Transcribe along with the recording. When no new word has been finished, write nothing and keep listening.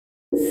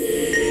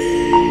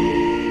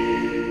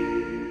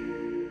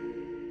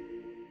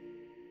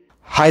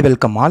Hi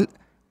welcome all.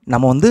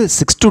 நம்ம வந்து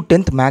 6th to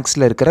 10th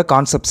மேக்ஸில் இருக்கிற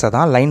கான்செப்ட்ஸை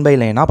தான் லைன் பை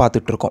லைனாக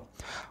பார்த்துட்ருக்கோம்.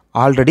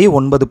 ஆல்ரெடி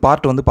 9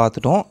 பார்ட் வந்து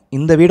பார்த்துட்டோம்.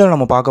 இந்த வீடியோ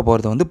நம்ம பார்க்க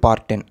போகிறது வந்து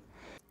பார்ட் 10.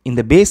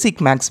 இந்த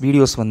பேசிக் மேக்ஸ்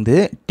வீடியோஸ் வந்து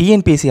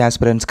டிஎன்பிஎஸ்சி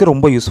ஆஸ்பிரண்ட்ஸ்க்கு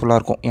ரொம்ப யூஸ்ஃபுல்லாக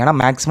இருக்கும். ஏன்னா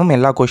மேக்ஸிமம்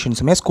எல்லா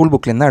கொஷின்ஸுமே ஸ்கூல்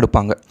புக்லேருந்து தான்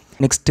எடுப்பாங்க.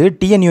 Next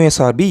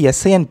TNUSRB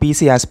SI and PC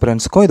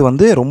ஆஸ்பிரண்ட்ஸ்க்கும் இது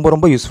வந்து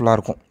ரொம்ப யூஸ்ஃபுல்லாக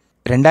இருக்கும்.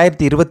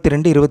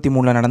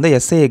 2022-23 நடந்த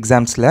எஸ்ஐ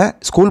எக்ஸாம்ஸில்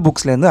ஸ்கூல்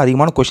புக்ஸ்லேருந்து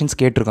அதிகமான கொஷின்ஸ்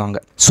கேட்டிருக்காங்க.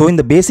 ஸோ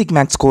இந்த பேசிக்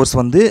மேக்ஸ் கோர்ஸ்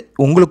வந்து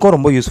உங்களுக்கும்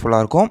ரொம்ப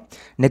யூஸ்ஃபுல்லாக இருக்கும்.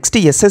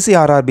 நெக்ஸ்ட்டு SSC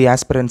RRB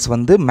ஆஸ்பிரண்ட்ஸ்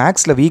வந்து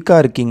மேக்ஸில் வீக்காக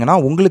இருக்கீங்கன்னா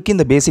உங்களுக்கு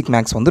இந்த பேசிக்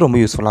மேக்ஸ் வந்து ரொம்ப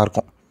யூஸ்ஃபுல்லாக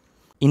இருக்கும்.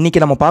 இன்றைக்கி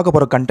நம்ம பார்க்க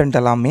போகிற கண்டென்ட்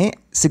எல்லாமே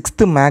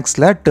 6th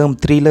மேக்ஸில் டேர்ம்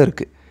 3ல்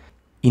இருக்குது.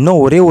 இன்னும்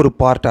ஒரே ஒரு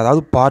பார்ட்,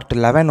 அதாவது பார்ட்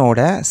 11ஓட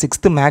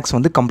 6th மேக்ஸ்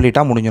வந்து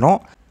கம்ப்ளீட்டாக முடிஞ்சிடும்.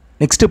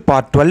 நெக்ஸ்ட்டு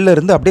பார்ட்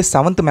 12லேருந்து அப்படியே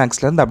 7th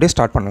மேக்ஸ்லேருந்து அப்படியே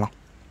ஸ்டார்ட் பண்ணலாம்.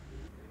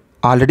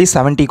 ஆல்ரெடி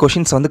 70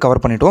 கொஷின்ஸ் வந்து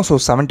கவர் பண்ணிட்டோம். ஸோ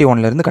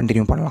 71லேருந்து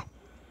கண்டினியூ பண்ணலாம்.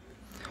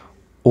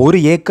 1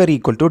 acre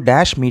equal to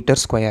dash metre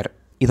square.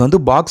 இது வந்து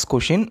box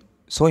question,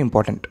 so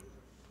important.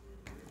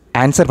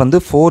 Answer வந்து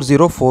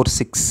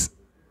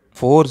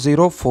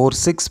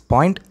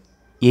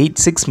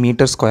 4046.86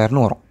 மீட்டர்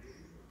ஸ்கொயர்னு வரும்.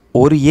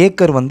 1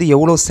 ஏக்கர் வந்து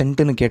எவ்வளோ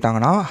சென்ட்டுன்னு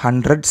கேட்டாங்கன்னா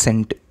 100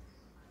 சென்ட்.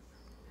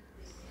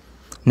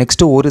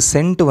 நெக்ஸ்ட்டு 1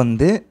 சென்ட்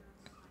வந்து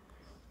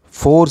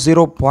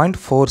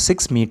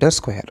 40.46 metre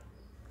square.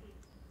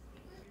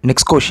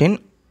 Next question,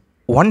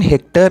 1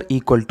 hectare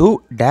equal to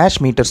dash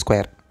meter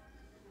square.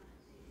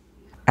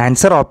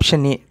 Answer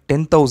option A,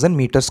 10,000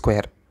 meter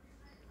square.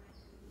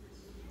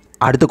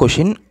 அடுத்த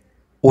கொஷின்,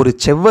 ஒரு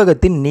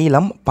செவ்வகத்தின்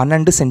நீளம்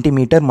 12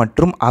 சென்டிமீட்டர்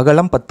மற்றும்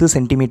அகலம் 10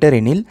 சென்டிமீட்டர்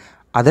எனில்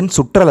அதன்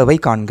சுற்றளவை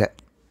காண்க.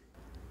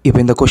 இப்போ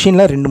இந்த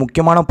கொஷினில் 2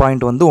 முக்கியமான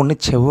பாயிண்ட் வந்து ஒன்று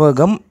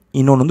செவ்வகம்,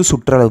 இன்னொன்று வந்து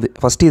சுற்றளவு.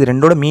 ஃபஸ்ட்டு இது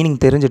ரெண்டோட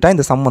மீனிங் தெரிஞ்சிட்டா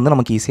இந்த சம் வந்து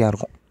நமக்கு ஈஸியாக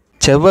இருக்கும்.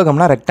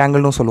 செவ்வகம்னா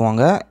ரெக்டாங்கிள்னு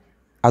சொல்லுவாங்க.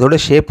 அதோட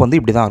ஷேப் வந்து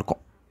இப்படி தான்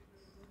இருக்கும்.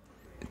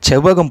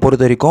 செவ்வகம்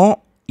பொறுத்த வரைக்கும்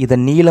இதை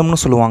நீளம்னு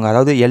சொல்லுவாங்க,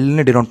 அதாவது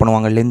எல்னு டினோட்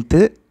பண்ணுவாங்க, லென்த்து.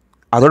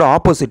 அதோட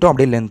ஆப்போசிட்டும்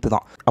அப்படியே லென்த்து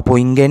தான்.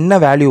 அப்போது இங்கே என்ன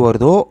வேல்யூ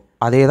வருதோ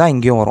அதே தான்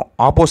இங்கேயும் வரும்.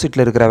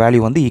 ஆப்போசிட்டில் இருக்கிற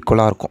வேல்யூ வந்து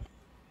ஈக்குவலாக இருக்கும்.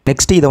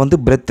 நெக்ஸ்ட்டு இதை வந்து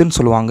பிரெத்துன்னு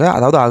சொல்லுவாங்க,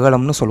 அதாவது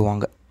அகலம்னு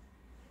சொல்லுவாங்க.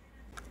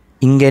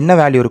 இங்கே என்ன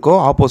வேல்யூ இருக்கோ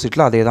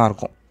ஆப்போசிட்டில் அதே தான்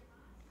இருக்கும்.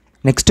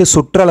 நெக்ஸ்ட்டு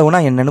சுற்றளவுனா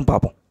என்னென்னு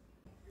பார்ப்போம்.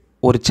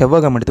 ஒரு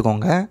செவ்வகம்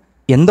எடுத்துக்கோங்க.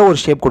 எந்த ஒரு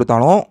ஷேப்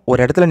கொடுத்தாலும் ஒரு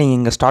இடத்துல நீங்கள்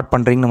இங்கே ஸ்டார்ட்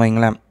பண்ணுறீங்கன்னு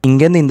வைங்களேன்.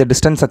 இங்கேருந்து இந்த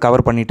டிஸ்டன்ஸை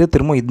கவர் பண்ணிவிட்டு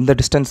திரும்ப இந்த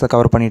டிஸ்டன்ஸை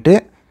கவர் பண்ணிவிட்டு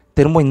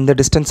திரும்ப இந்த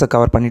டிஸ்டன்ஸை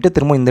கவர் பண்ணிவிட்டு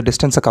திரும்ப இந்த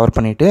டிஸ்டன்ஸை கவர்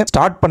பண்ணிவிட்டு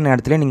ஸ்டார்ட் பண்ண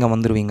இடத்துல நீங்கள்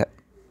வந்துடுவீங்க.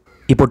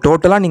 இப்போ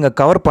டோட்டலாக நீங்கள்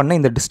கவர் பண்ண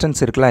இந்த டிஸ்டன்ஸ்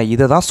இருக்குல்ல,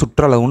 இதை தான்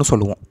சுற்றளவுன்னு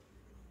சொல்லுவோம்.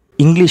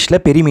 இங்கிலீஷில்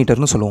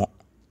பெரிமீட்டர்னு சொல்லுவோம்.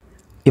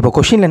 இப்போ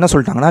கொஷினில் என்ன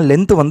சொல்லிட்டாங்கன்னா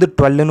லென்த்து வந்து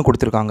 12ன்னு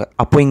கொடுத்துருக்காங்க.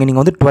 அப்போ இங்கே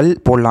நீங்கள் வந்து 12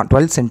 போடலாம்,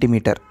 12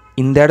 சென்டிமீட்டர்.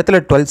 இந்த இடத்துல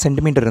 12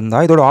 சென்டிமீட்டர்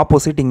இருந்தால் இதோட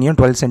ஆப்போசிட் இங்கேயும்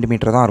 12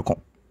 சென்டிமீட்டர் தான் இருக்கும்.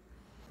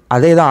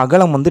 அதே தான்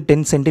அகலம் வந்து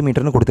 10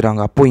 சென்டிமீட்டர்னு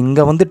கொடுத்துருக்காங்க. அப்போது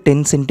இங்கே வந்து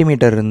 10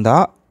 சென்டிமீட்டர்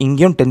இருந்தால்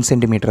இங்கேயும் 10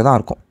 சென்டிமீட்டர் தான்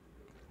இருக்கும்.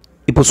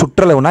 இப்போ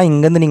சுற்றளவுனா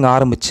இங்கேருந்து நீங்கள்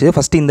ஆரம்பித்து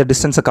ஃபஸ்ட்டு இந்த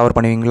டிஸ்டன்ஸை கவர்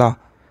பண்ணுவீங்களா,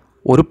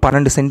 ஒரு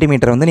 12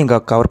 சென்டிமீட்டர் வந்து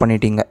நீங்கள் கவர்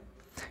பண்ணிட்டீங்க.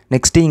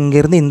 நெக்ஸ்ட்டு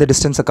இங்கேருந்து இந்த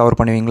டிஸ்டன்ஸை கவர்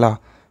பண்ணுவீங்களா,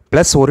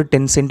 ப்ளஸ் ஒரு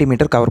 10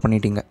 சென்டிமீட்டர் கவர்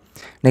பண்ணிட்டீங்க.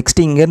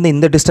 நெக்ஸ்ட்டு இங்கேருந்து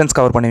இந்த டிஸ்டன்ஸ்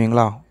கவர்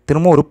பண்ணுவீங்களா,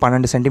 திரும்ப ஒரு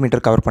 12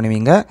 சென்டிமீட்டர் கவர்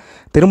பண்ணுவீங்க.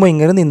 திரும்ப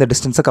இங்கேருந்து இந்த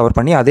டிஸ்டன்ஸை கவர்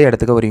பண்ணி அதே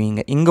இடத்துக்கு வருவீங்க.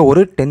 இங்கே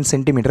ஒரு 10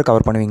 சென்டிமீட்டர்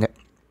கவர் பண்ணுவீங்க.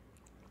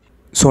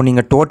 ஸோ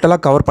நீங்கள்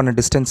டோட்டலாக கவர் பண்ண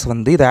டிஸ்டன்ஸ்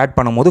வந்து இதை ஆட்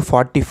பண்ணும்போது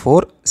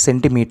 44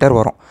 சென்டிமீட்டர்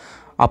வரும்.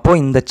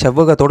 அப்போது இந்த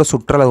செவ்வகத்தோட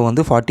சுற்றளவு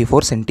வந்து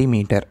 44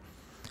 சென்டிமீட்டர்.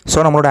 ஸோ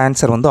நம்மளோட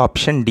ஆன்சர் வந்து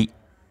ஆப்ஷன் டி.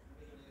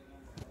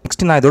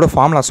 நெக்ஸ்ட்டு நான் இதோட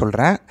ஃபார்முலா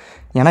சொல்கிறேன்.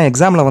 ஏன்னா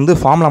எக்ஸாமில் வந்து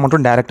ஃபார்முலா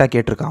மட்டும் டேரெக்டாக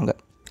கேட்டிருக்காங்க.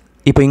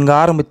 இப்போ இங்கே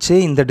ஆரம்பித்து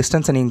இந்த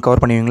டிஸ்டன்ஸை நீங்கள்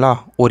கவர் பண்ணுவீங்களா,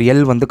 ஒரு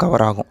எல் வந்து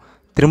கவர் ஆகும்.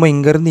 திரும்ப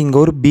இங்கேருந்து இங்கே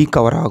ஒரு பி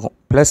கவர் ஆகும்,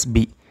 ப்ளஸ்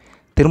பி.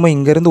 திரும்ப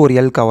இங்கேருந்து ஒரு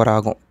எல் கவர்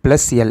ஆகும்,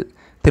 ப்ளஸ் எல்.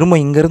 திரும்ப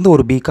இங்கேருந்து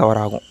ஒரு பி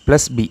கவர் ஆகும்,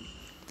 ப்ளஸ் பி.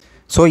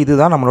 ஸோ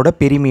இதுதான் நம்மளோட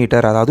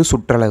பெரிமீட்டர், அதாவது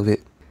சுற்றளவு.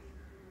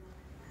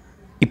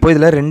 இப்போ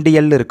இதில் 2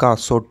 எல் இருக்கா,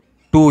 ஸோ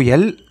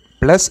 2L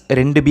ப்ளஸ்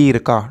 2B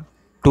இருக்கா,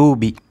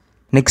 2B.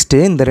 நெக்ஸ்ட்டு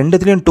இந்த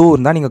ரெண்டுத்துலேயும் 2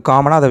 இருந்தால் நீங்கள்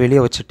காமனாக அதை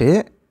வெளியே வச்சுட்டு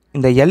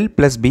இந்த L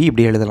ப்ளஸ் B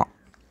இப்படி எழுதலாம்.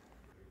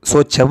 ஸோ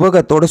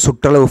செவ்வகத்தோட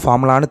சுற்றளவு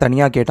ஃபார்முலான்னு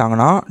தனியாக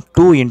கேட்டாங்கன்னா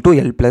 2 ×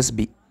 L + B.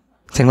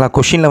 சரிங்களா?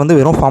 கொஷினில் வந்து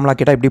வெறும் ஃபார்முலா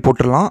கேட்டால் இப்படி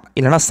போட்டுடலாம்,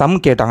 இல்லைனா சம்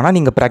கேட்டாங்கன்னா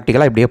நீங்கள்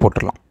ப்ராக்டிக்கலாக இப்படியே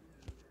போட்டுடலாம்.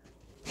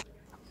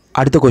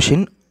 அடுத்த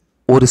கொஷின்,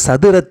 ஒரு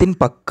சதுரத்தின்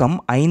பக்கம்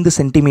 5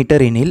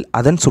 சென்டிமீட்டர் எனில்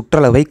அதன்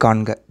சுற்றளவை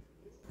காண்க.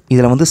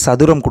 இதில் வந்து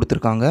சதுரம்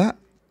கொடுத்துருக்காங்க,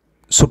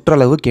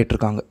 சுற்றளவு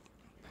கேட்டிருக்காங்க.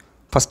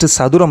 ஃபஸ்ட்டு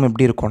சதுரம்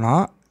எப்படி இருக்கும்னா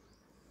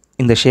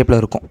இந்த ஷேப்பில்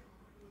இருக்கும்.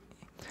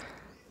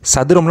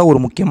 சதுரமில் ஒரு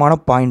முக்கியமான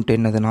பாயிண்ட்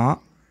என்னதுன்னா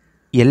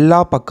எல்லா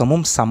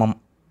பக்கமும் சமம்.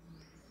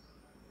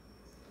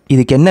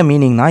 இதுக்கு என்ன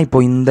மீனிங்னா,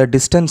 இப்போது இந்த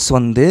டிஸ்டன்ஸ்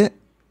வந்து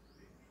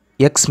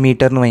எக்ஸ்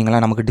மீட்டர்னு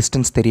வைங்களேன், நமக்கு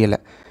டிஸ்டன்ஸ் தெரியலை.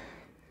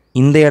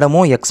 இந்த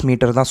இடமும் எக்ஸ்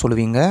மீட்டர் தான்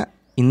சொல்லுவீங்க,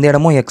 இந்த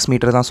இடமும் எக்ஸ்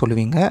மீட்டர் தான்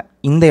சொல்லுவீங்க,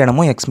 இந்த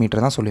இடமும் எக்ஸ்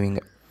மீட்டர் தான் சொல்லுவீங்க.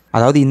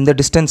 அதாவது இந்த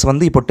டிஸ்டன்ஸ்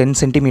வந்து இப்போ 10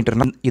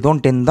 சென்டிமீட்டர்னால்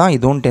இதுவும் 10 தான்,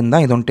 இதுவும் 10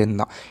 தான், இதுவும் 10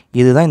 தான்.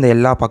 இதுதான் இந்த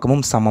எல்லா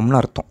பக்கமும் சமம்னு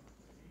அர்த்தம்.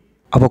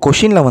 அப்போ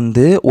கொஷினில்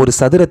வந்து ஒரு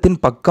சதுரத்தின்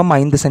பக்கம்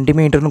 5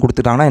 சென்டிமீட்டர்னு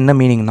கொடுத்துட்டாங்கன்னா என்ன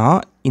மீனிங்னா,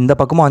 இந்த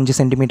பக்கமும் 5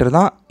 சென்டிமீட்டர்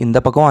தான், இந்த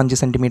பக்கமும் 5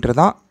 சென்டிமீட்டர்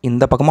தான்,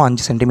 இந்த பக்கமும்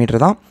 5 சென்டிமீட்டர்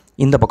தான்,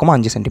 இந்த பக்கமும்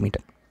 5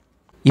 சென்டிமீட்டர்.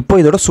 இப்போ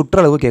இதோட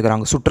சுற்றளவு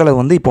கேட்குறாங்க. சுற்றளவு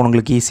வந்து இப்போ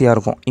உங்களுக்கு ஈஸியாக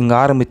இருக்கும். இங்கே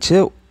ஆரம்பித்து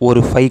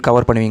ஒரு 5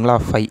 கவர் பண்ணுவீங்களா,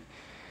 5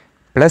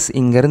 ப்ளஸ்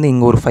இங்கேருந்து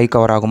இங்கே ஒரு 5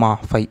 கவர் ஆகுமா,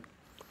 5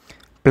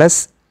 ப்ளஸ்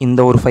இந்த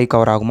ஒரு 5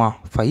 கவர் ஆகுமா,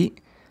 5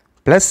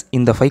 ப்ளஸ்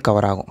இந்த 5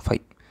 கவர் ஆகும்,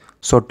 5.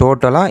 ஸோ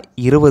டோட்டலாக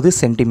 20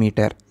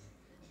 சென்டிமீட்டர்.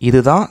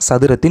 இதுதான்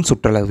சதுரத்தின்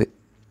சுற்றளவு.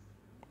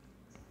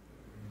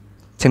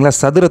 சரிங்களா?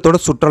 சதுரத்தோட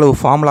சுற்றளவு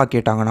ஃபார்முலா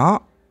கேட்டாங்கன்னா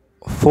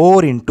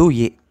 4 ×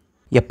 A.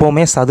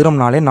 எப்போவுமே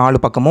சதுரம்னாலே 4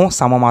 பக்கமும்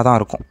சமமாக தான்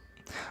இருக்கும்.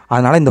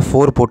 அதனால் இந்த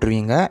 4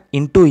 போட்டுருவீங்க.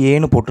 இன்ட்டு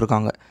ஏன்னு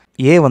போட்டிருக்காங்க.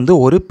 ஏ வந்து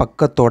ஒரு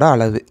பக்கத்தோட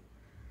அளவு.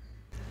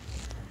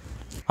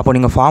 அப்போ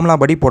நீங்கள் ஃபார்முலா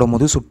படி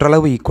போடும்போது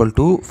சுற்றளவு ஈக்குவல்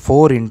டு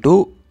 4 ×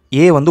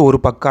 ஏ வந்து ஒரு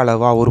பக்க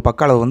அளவா, ஒரு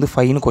பக்க அளவு வந்து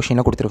 5ன்னு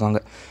கொஷினில் கொடுத்துருக்காங்க.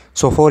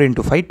 So 4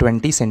 × 5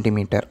 20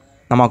 centimetre.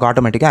 நமக்கு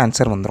ஆட்டோமேட்டிக்காக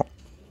ஆன்சர் வந்துடும்.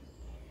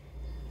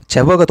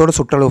 செவ்வகத்தோட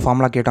சுற்றளவு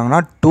ஃபார்முலா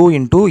கேட்டாங்கன்னா 2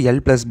 × L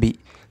 + B.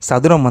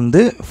 சதுரம்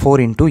வந்து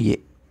 4 × A.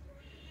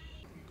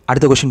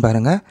 அடுத்த கொஷின்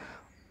பாருங்கள்.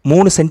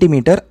 3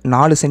 சென்டிமீட்டர்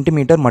 4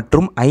 சென்டிமீட்டர்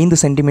மற்றும் 5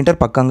 சென்டிமீட்டர்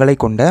பக்கங்களை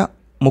கொண்ட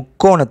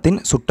முக்கோணத்தின்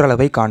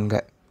சுற்றளவை காண்க.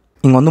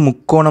 இங்கே வந்து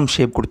முக்கோணம்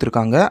ஷேப்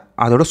கொடுத்துருக்காங்க.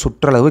 அதோட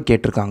சுற்றளவு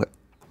கேட்டிருக்காங்க.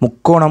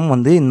 முக்கோணம்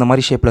வந்து இந்த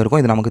மாதிரி ஷேப்பில்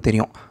இருக்கும். இது நமக்கு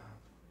தெரியும்.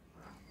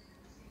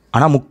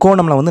 ஆனால்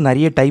முக்கோணமில் வந்து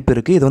நிறைய டைப்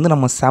இருக்குது. இது வந்து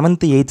நம்ம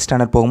 7th 8th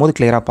ஸ்டாண்டர்ட் போகும்போது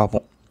கிளியராக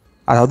பார்ப்போம்.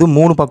 அதாவது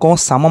 3 பக்கம்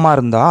சமமாக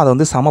இருந்தால் அதை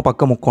வந்து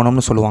சமபக்க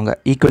முக்கோணம்னு சொல்லுவாங்க.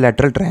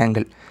 Equilateral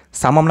triangle.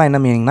 சமம்னா என்ன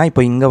மீனிங்னா,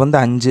 இப்போ இங்கே வந்து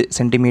 5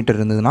 சென்டிமீட்டர்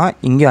இருந்ததுன்னா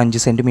இங்கே 5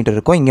 சென்டிமீட்டர்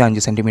இருக்கும், இங்கே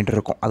 5 சென்டிமீட்டர்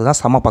இருக்கும். அதுதான்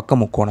சமபக்க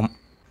முக்கோணம்.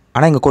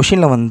 ஆனால் இங்கே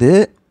கொஷினில் வந்து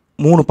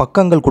 3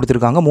 பக்கங்கள்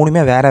கொடுத்துருக்காங்க.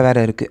 3மே வேறு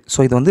வேறு இருக்குது. ஸோ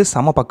இது வந்து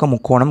சமபக்க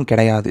முக்கோணம்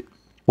கிடையாது.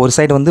 ஒரு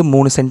சைடு வந்து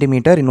 3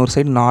 சென்டிமீட்டர், இன்னொரு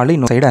சைடு 4,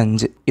 இன்னொரு சைடு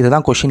 5.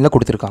 இதுதான் கொஷினில்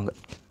கொடுத்துருக்காங்க.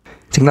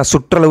 சரிங்களா?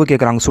 சுற்றளவு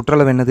கேட்குறாங்க.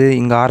 சுற்றளவு என்னது?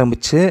 இங்கே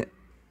ஆரம்பித்து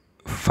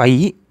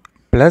 5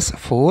 +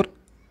 4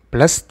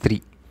 + 3.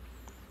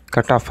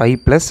 கரெக்டாக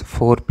 5 +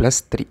 4 +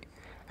 3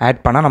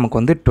 ஆட் பண்ணால் நமக்கு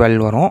வந்து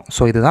 12 வரும்.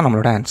 ஸோ இதுதான்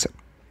நம்மளோட ஆன்சர்.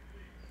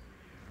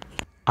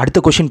 அடுத்த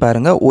கொஷின்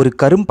பாருங்கள். ஒரு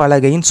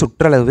கரும்பலகையின்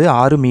சுற்றளவு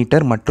 6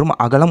 மீட்டர் மற்றும்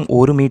அகலம்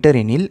 1 மீட்டர்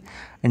எனில்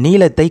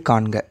நீளத்தை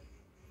காண்க.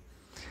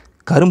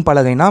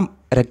 கரும்பலகைனா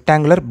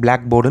ரெக்டாங்குலர்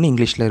பிளாக் போர்டுன்னு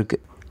இங்கிலீஷில்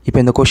இருக்குது. இப்போ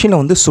இந்த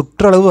கொஷினில் வந்து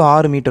சுற்றளவு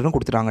 6 மீட்டர்னு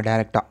கொடுத்துட்டாங்க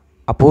டேரெக்டாக.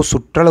 அப்போது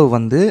சுற்றளவு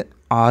வந்து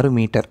 6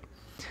 மீட்டர்,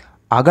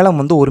 அகலம்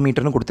வந்து 1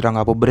 மீட்டர்னு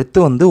கொடுத்துட்டாங்க. அப்போது பிரெத்து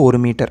வந்து 1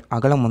 மீட்டர்,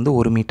 அகலம் வந்து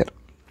 1 மீட்டர்.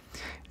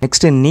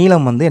 நெக்ஸ்ட்டு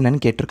நீளம் வந்து என்னென்னு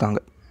கேட்டிருக்காங்க.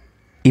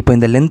 இப்போ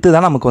இந்த லென்த்து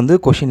தான் நமக்கு வந்து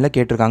கொஷினில்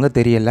கேட்டிருக்காங்க,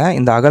 தெரியலை.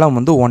 இந்த அகலம்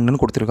வந்து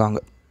 1ன்னு கொடுத்துருக்காங்க.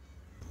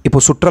 இப்போ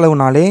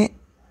சுற்றளவுனாலே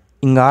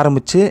இங்கே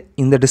ஆரம்பித்து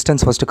இந்த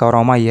டிஸ்டன்ஸ் ஃபஸ்ட்டு கவர்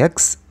ஆகுமா, x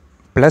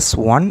 +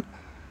 1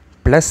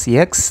 +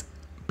 x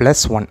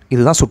 + 1.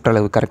 இதுதான்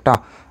சுற்றளவு. கரெக்டாக?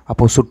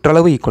 அப்போது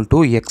சுற்றளவு ஈக்குவல்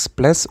டு x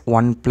 +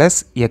 1 +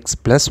 x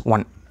 +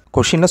 1.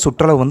 கொஷினில்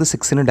சுற்றளவு வந்து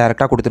 6ன்னு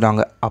டேரெக்டாக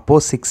கொடுத்துட்டாங்க.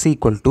 அப்போது 6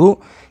 ஈக்குவல் டு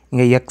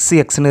இங்கே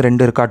எக்ஸ்னு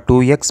 2 இருக்கா,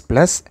 2x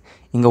ப்ளஸ்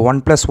இங்கே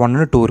 1 +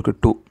 1ன்னு 2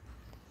 இருக்குது, 2.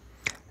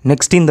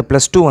 நெக்ஸ்ட்டு இந்த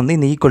 +2 வந்து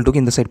இந்த ஈக்குவல்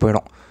டுக்கு இந்த சைட்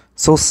போயிடும்.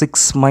 So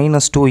 6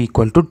 - 2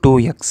 =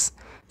 2x.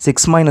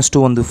 6 -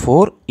 2 வந்து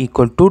 4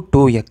 =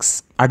 2x.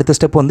 அடுத்த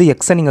ஸ்டெப் வந்து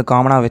எக்ஸை நீங்கள்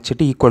காமனாக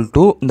வச்சுட்டு ஈக்குவல்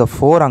டு இந்த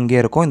 4 அங்கேயே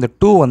இருக்கும். இந்த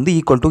 2 வந்து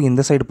ஈக்குவல் டு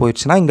இந்த சைடு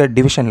போயிடுச்சுன்னா இங்கே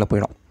டிவிஷனில்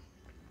போயிடும்.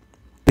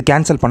 இது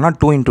கேன்சல் பண்ணால்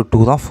 2 ×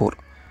 2 தான் 4.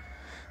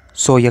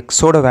 ஸோ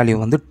எக்ஸோட வேல்யூ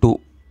வந்து 2.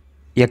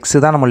 எக்ஸு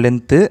தான் நம்ம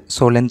லென்த்து.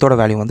 ஸோ லென்த்தோட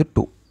வேல்யூ வந்து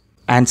 2.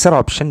 Answer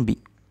option B.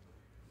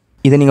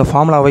 இதை நீங்கள்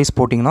ஃபார்முலா வைஸ்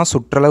போட்டிங்கன்னா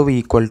சுற்றளவு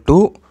equal to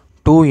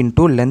 2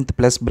 × length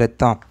plus breadth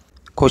தான்.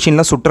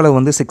 கொஷினில் சுற்றளவு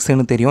வந்து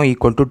 6ன்னு தெரியும்,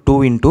 ஈக்குவல் டு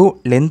 2 ×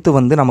 லென்த்து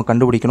வந்து நம்ம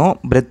கண்டுபிடிக்கணும்,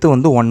 பிரெத்து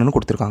வந்து 1ன்னு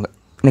கொடுத்துருக்காங்க.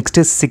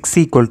 நெக்ஸ்ட்டு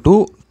 6 =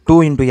 2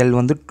 × L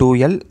வந்து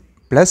 2L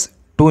ப்ளஸ்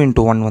 2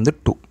 × 1 வந்து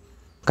 2.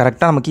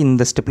 கரெக்டாக நமக்கு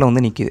இந்த ஸ்டெப்பில்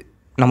வந்து நிற்கிது.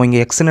 நம்ம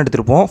இங்கே எக்ஸ்ன்னு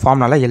எடுத்துருப்போம்,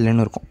 ஃபார்முலாவில்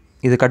எல்லுன்னு இருக்கும்.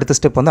 இதுக்கு அடுத்த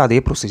ஸ்டெப் வந்து அதே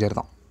ப்ரொசீஜர்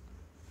தான்.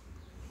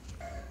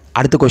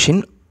 அடுத்த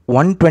கொஷின்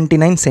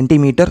 129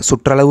 சென்டிமீட்டர்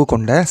சுற்றளவு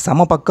கொண்ட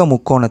சமபக்க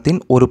முக்கோணத்தின்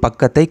ஒரு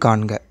பக்கத்தை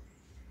காண்க.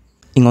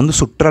 இங்கே வந்து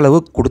சுற்றளவு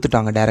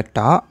கொடுத்துட்டாங்க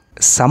டேரெக்டாக.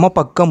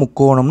 சமபக்க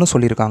முக்கோணம்னு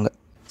சொல்லியிருக்காங்க.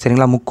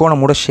 சரிங்களா?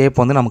 முக்கோணமோட ஷேப்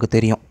வந்து நமக்கு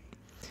தெரியும்.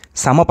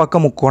 சமபக்க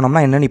முக்கோணம்னா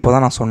என்னென்னு இப்போ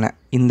தான் நான் சொன்னேன்.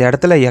 இந்த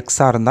இடத்துல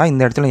எக்ஸாக இருந்தால்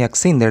இந்த இடத்துல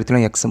எக்ஸு, இந்த இடத்துல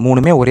எக்ஸ்,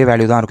 மூணுமே ஒரே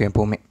வேல்யூ தான் இருக்கும்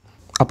எப்போவுமே.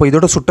 அப்போ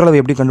இதோட சுற்றளவு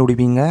எப்படி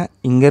கண்டுபிடிப்பீங்க?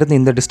 இங்கேருந்து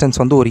இந்த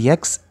டிஸ்டன்ஸ் வந்து ஒரு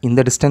எக்ஸ்,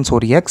 இந்த டிஸ்டன்ஸ்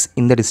ஒரு எக்ஸ்,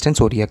 இந்த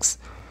டிஸ்டன்ஸ் ஒரு எக்ஸ்.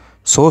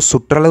 ஸோ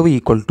சுற்றளவு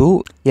equal to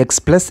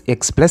X plus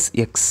X plus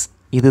X.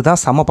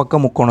 இதுதான் சமபக்க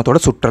முக்கோணத்தோட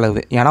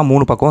சுற்றளவு. ஏன்னா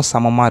 3 பக்கம்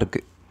சமமாக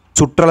இருக்குது.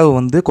 சுற்றளவு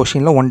வந்து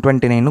கொஷினில்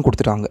 129ன்னு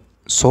கொடுத்துட்டாங்க.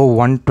 So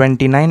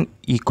 129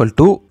 equal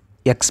to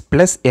X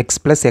plus X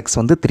plus X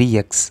வந்து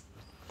 3x.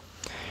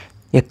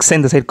 எக்ஸை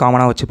இந்த சைடு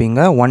காமனாக வச்சுப்பீங்க.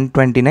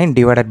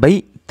 129 /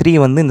 3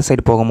 வந்து இந்த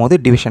சைடு போகும்போது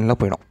டிவிஷனில்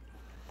போயிடும்.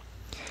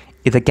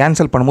 இதை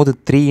கேன்சல் பண்ணும்போது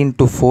 3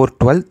 × 4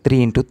 12,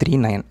 3 × 3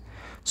 9.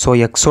 ஸோ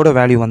எக்ஸோட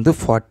வேல்யூ வந்து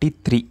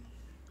 43.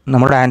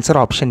 நம்மளோட ஆன்சர்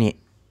ஆப்ஷன் ஏ.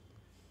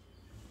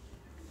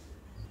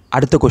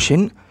 அடுத்த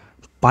கொஷின்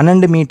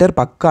 12 மீட்டர்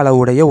பக்க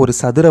அளவுடைய ஒரு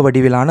சதுர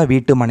வடிவிலான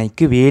வீட்டு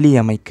மனைக்கு வேலி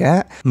அமைக்க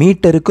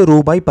மீட்டருக்கு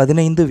ரூபாய்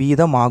 15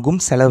 வீதம் ஆகும்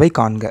செலவை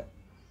காண்க.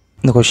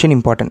 இந்த கொஷின்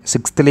இம்பார்ட்டன்ட்,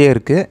 6th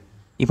இருக்குது.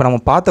 இப்போ நம்ம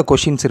பார்த்த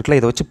கொஷின்ஸ் இருக்குல்ல,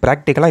 இதை வச்சு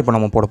ப்ராக்டிக்கலாக இப்போ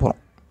நம்ம போட போகிறோம்.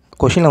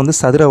 கொஷினில் வந்து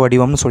சதுர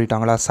வடிவம்னு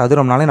சொல்லிட்டாங்களா,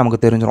 சதுரம்னாலே நமக்கு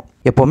தெரிஞ்சிடும்.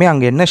 எப்போவுமே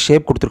அங்கே என்ன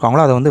ஷேப்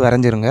கொடுத்துருக்காங்களோ அதை வந்து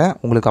வரைஞ்சிருங்க.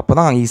 உங்களுக்கு அப்போ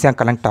தான் ஈஸியாக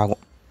கனெக்ட்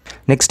ஆகும்.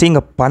 நெக்ஸ்ட்டு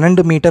இங்கே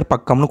 12 மீட்டர்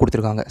பக்கம்னு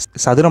கொடுத்துருக்காங்க.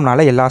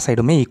 சதுரம்னால எல்லா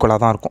சைடுமே ஈக்குவலாக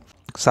தான் இருக்கும்.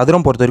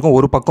 சதுரம் பொறுத்த வரைக்கும்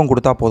ஒரு பக்கம்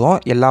கொடுத்தா போதும்,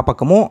 எல்லா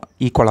பக்கமும்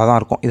ஈக்குவலாக தான்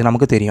இருக்கும். இது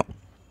நமக்கு தெரியும்.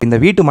 இந்த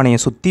வீட்டு மனையை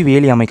சுற்றி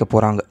வேலி அமைக்க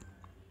போகிறாங்க.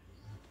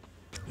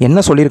 என்ன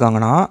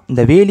சொல்லியிருக்காங்கன்னா,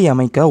 இந்த வேலி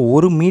அமைக்க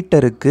 1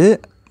 மீட்டருக்கு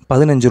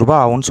 15 ரூபா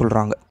ஆகும்னு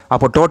சொல்கிறாங்க.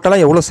 அப்போ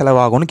டோட்டலாக எவ்வளோ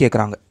செலவாகும்னு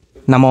கேட்குறாங்க.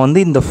 நம்ம வந்து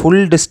இந்த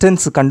ஃபுல்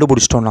டிஸ்டன்ஸ்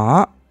கண்டுபிடிச்சிட்டோன்னா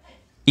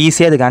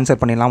ஈஸியாக இதுக்கு ஆன்சர்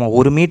பண்ணிடலாம்.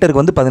 1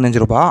 மீட்டருக்கு வந்து 15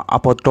 ரூபா.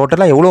 அப்போ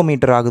டோட்டலாக எவ்வளோ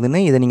மீட்டர் ஆகுதுன்னு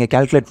இதை நீங்கள்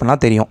கேல்குலேட்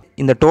பண்ணால் தெரியும்.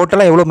 இந்த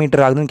டோட்டலாக எவ்வளோ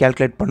மீட்டர் ஆகுதுன்னு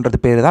கேல்குலேட் பண்ணுறது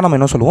பேர் தான் நம்ம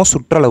என்ன சொல்லுவோம்,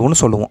 சுற்றளவுன்னு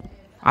சொல்லுவோம்.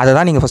 அதை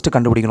தான் நீங்கள் ஃபஸ்ட்டு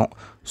கண்டுபிடிக்கணும்.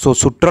 ஸோ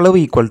சுற்றளவு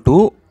ஈக்குவல் டு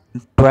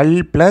 12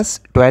 +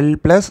 12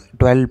 +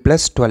 12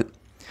 + 12.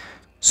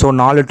 ஸோ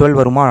 4 12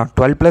 வருமா?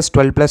 12 +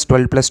 12 +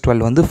 12 +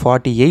 12 வந்து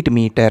 48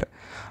 மீட்டர்.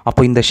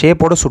 அப்போ இந்த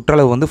ஷேப்போட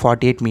சுற்றளவு வந்து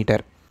 48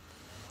 மீட்டர்.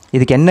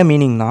 இதுக்கு என்ன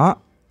மீனிங்னா,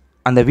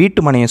 அந்த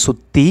வீட்டு மனையை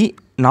சுற்றி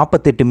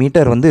 48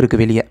 மீட்டர் வந்து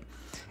இருக்குது வெளியே.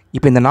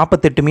 இப்போ இந்த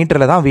 48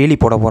 மீட்டரில் தான் வேலி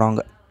போட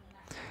போகிறாங்க.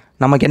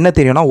 நமக்கு என்ன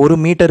தெரியும்னா, 1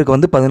 மீட்டருக்கு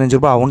வந்து 15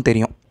 ரூபா ஆகும்னு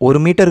தெரியும். 1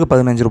 மீட்டருக்கு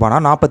 15 ரூபானா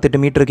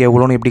 48 மீட்டருக்கு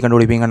எவ்வளோன்னு எப்படி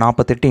கண்டுபிடிப்பீங்க?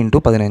 48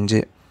 ×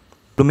 15.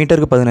 1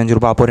 மீட்டருக்கு 15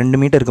 ரூபா. அப்போ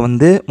 2 மீட்டருக்கு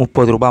வந்து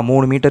 30 ரூபா,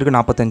 3 மீட்டருக்கு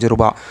 45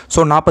 ரூபா. ஸோ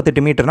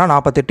 48 மீட்டர்னால்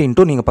 48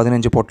 × நீங்கள்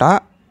 15 போட்டால்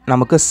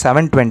நமக்கு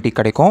 720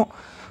 கிடைக்கும்.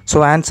 ஸோ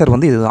ஆன்சர்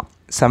வந்து இதுதான்,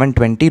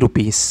 720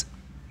 rupees.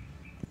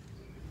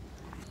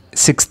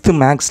 6th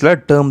மேக்ஸில்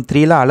டேர்ம்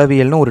 3ல்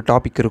அளவியல்னு ஒரு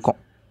டாபிக் இருக்கும்.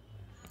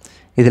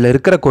 இதில்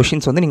இருக்கிற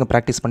கொஷின்ஸ் வந்து நீங்கள்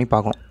ப்ராக்டிஸ் பண்ணி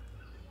பார்க்கணும்.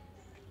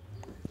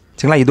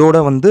 சரிங்களா? இதோட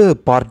வந்து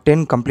பார்ட்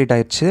 10 கம்ப்ளீட்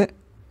ஆயிடுச்சு.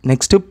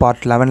 நெக்ஸ்ட்டு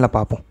பார்ட் 11ல்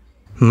பார்ப்போம்.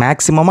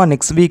 மேக்ஸிமமாக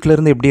நெக்ஸ்ட்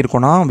வீக்லேருந்து எப்படி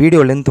இருக்கும்னா,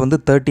 வீடியோ லென்த் வந்து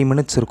 30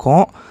 minutes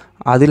இருக்கும்.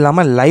 அது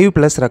இல்லாமல் லைவ்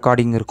ப்ளஸ்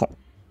ரெக்கார்டிங் இருக்கும்.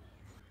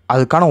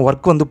 அதுக்கான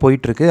ஒர்க் வந்து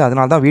போயிட்டுருக்கு.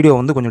 அதனால தான் வீடியோ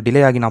வந்து கொஞ்சம்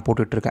டிலே ஆகி நான்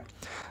போட்டுட்ருக்கேன்.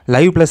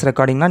 லைவ் ப்ளஸ்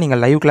ரெக்கார்டிங்னால்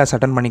நீங்கள் லைவ் கிளாஸ்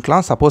அட்டன்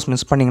பண்ணிக்கலாம். சப்போஸ்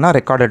மிஸ் பண்ணிங்கன்னா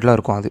ரெக்கார்டடில்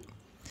இருக்கும். அது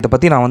இதை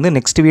பற்றி நான் வந்து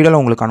நெக்ஸ்ட் வீடியோவில்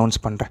உங்களுக்கு அனௌன்ஸ்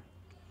பண்ணுறேன்.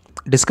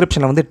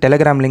 டிஸ்கிரிப்ஷனில் வந்து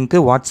Telegram link,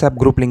 WhatsApp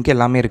group link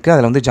எல்லாமே இருக்குது.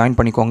 அதில் வந்து ஜாயின்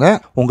பண்ணிக்கோங்க.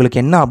 உங்களுக்கு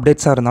என்ன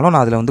அப்டேட்ஸாக இருந்தாலும்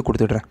நான் அதில் வந்து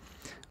கொடுத்துட்றேன்.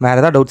 வேறு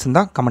ஏதாவது டவுட்ஸ்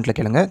இருந்தால் கமெண்ட்டில்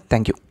கேளுங்க.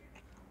 தேங்க்யூ.